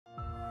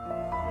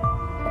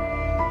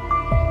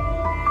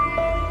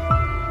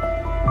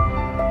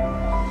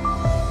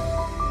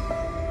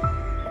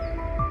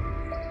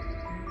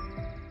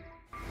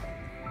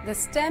The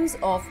stems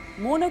of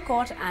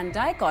monocot and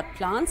dicot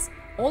plants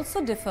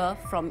also differ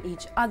from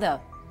each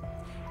other.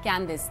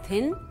 Can this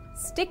thin,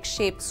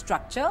 stick-shaped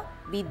structure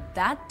be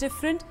that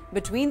different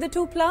between the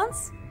two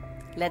plants?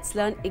 Let's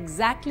learn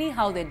exactly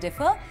how they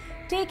differ,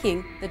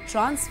 taking the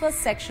transverse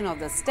section of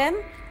the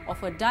stem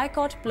of a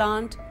dicot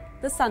plant,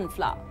 the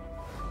sunflower.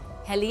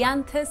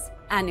 Helianthus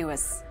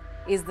annuus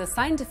is the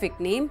scientific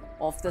name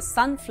of the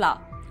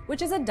sunflower,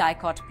 which is a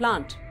dicot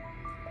plant.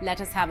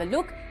 Let us have a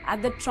look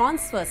at the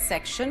transverse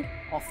section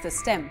of the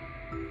stem.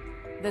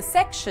 The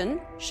section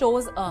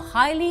shows a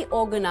highly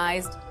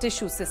organized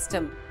tissue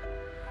system.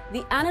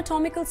 The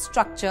anatomical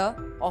structure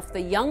of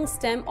the young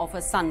stem of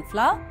a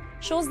sunflower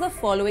shows the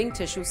following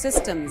tissue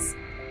systems.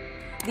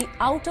 The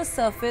outer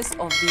surface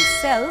of these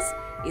cells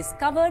is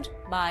covered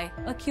by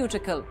a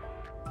cuticle.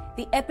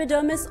 The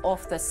epidermis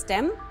of the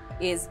stem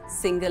is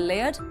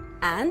single-layered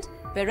and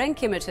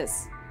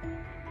parenchymatous.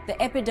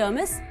 The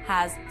epidermis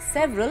has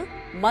several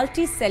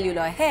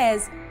multicellular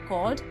hairs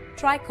called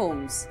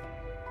trichomes.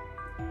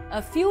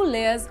 A few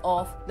layers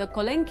of the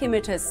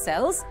parenchymatous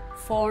cells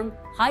form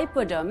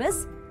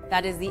hypodermis,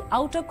 that is the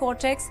outer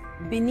cortex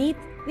beneath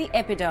the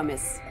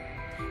epidermis.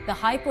 The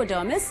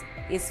hypodermis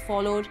is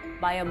followed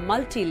by a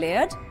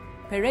multi-layered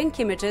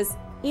parenchymatous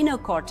inner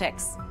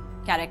cortex,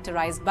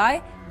 characterized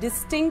by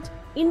distinct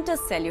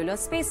intercellular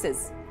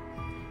spaces.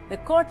 The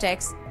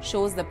cortex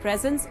shows the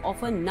presence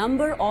of a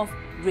number of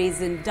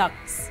resin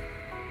ducts,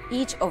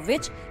 each of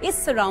which is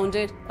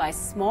surrounded by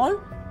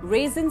small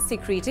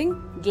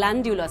resin-secreting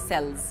glandular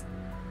cells.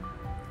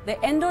 The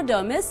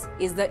endodermis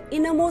is the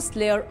innermost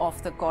layer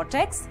of the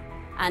cortex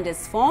and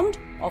is formed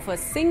of a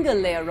single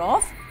layer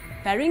of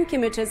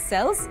parenchymatous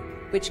cells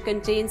which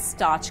contain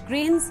starch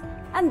grains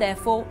and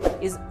therefore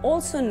is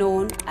also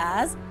known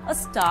as a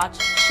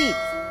starch sheath.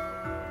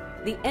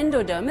 The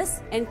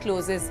endodermis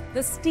encloses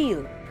the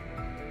stele.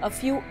 A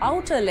few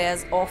outer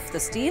layers of the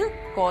stele,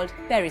 called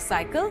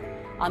pericycle,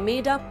 are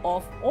made up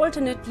of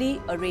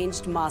alternately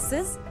arranged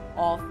masses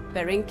of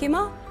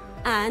parenchyma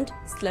and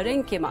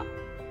sclerenchyma.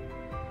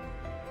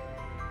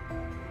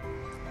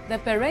 The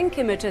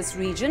parenchymatous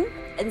region,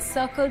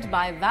 encircled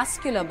by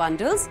vascular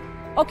bundles,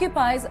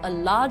 occupies a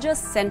larger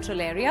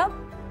central area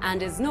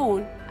and is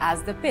known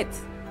as the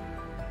pith.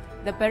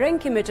 The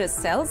parenchymatous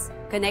cells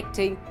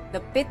connecting the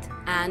pith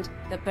and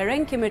the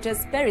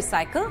parenchymatous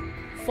pericycle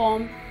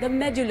form the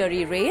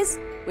medullary rays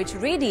which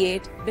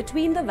radiate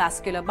between the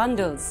vascular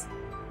bundles.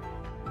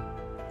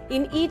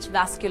 In each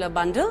vascular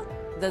bundle,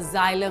 the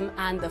xylem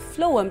and the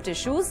phloem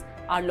tissues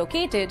are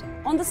located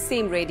on the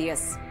same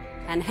radius,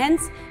 and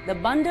hence the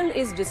bundle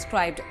is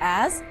described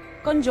as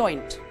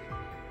conjoint.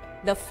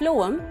 The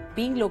phloem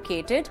being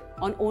located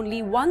on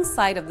only one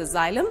side of the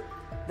xylem,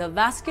 the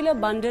vascular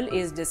bundle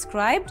is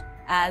described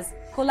as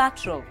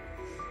collateral.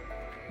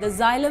 The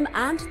xylem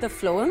and the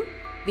phloem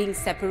being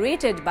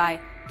separated by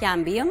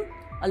cambium,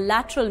 a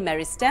lateral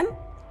meristem,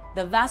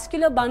 the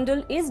vascular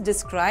bundle is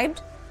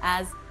described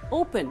as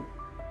open.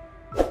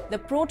 The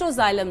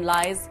protoxylem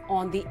lies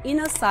on the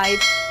inner side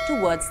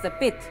towards the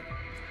pith,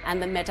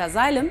 and the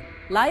metaxylem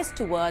lies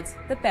towards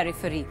the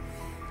periphery.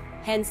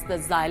 Hence, the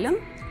xylem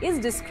is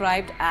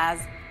described as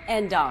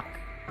endarch.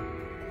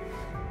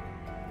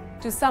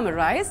 To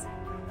summarize,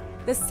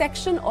 the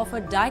section of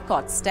a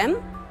dicot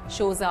stem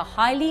shows a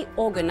highly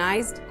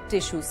organized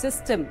tissue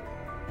system.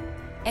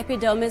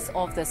 Epidermis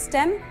of the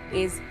stem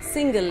is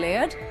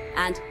single-layered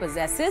and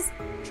possesses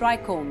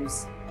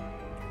trichomes.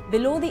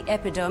 Below the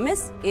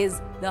epidermis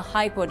is the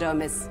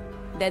hypodermis,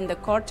 then the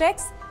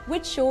cortex,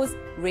 which shows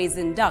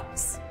resin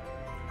ducts.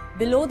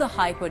 Below the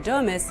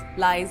hypodermis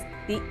lies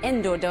the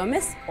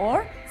endodermis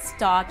or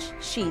starch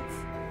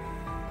sheath.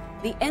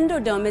 The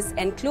endodermis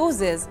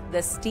encloses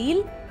the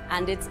stele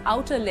and its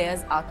outer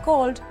layers are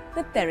called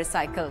the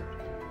pericycle.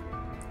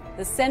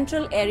 The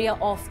central area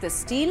of the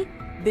stele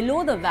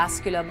below the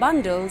vascular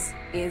bundles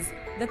is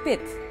the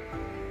pith.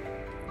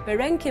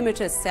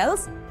 Parenchymatous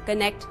cells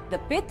connect the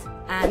pith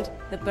and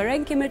the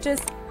parenchymatous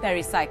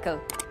pericycle.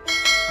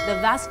 The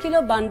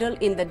vascular bundle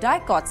in the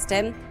dicot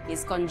stem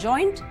is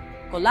conjoint,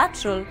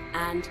 collateral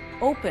and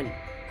open.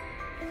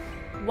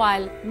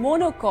 While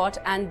monocot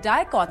and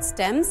dicot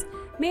stems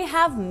may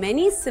have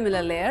many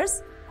similar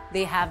layers,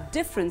 they have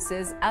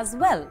differences as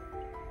well.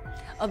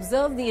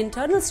 Observe the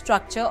internal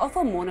structure of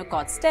a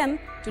monocot stem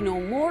to know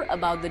more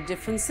about the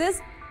differences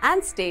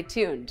and stay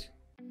tuned.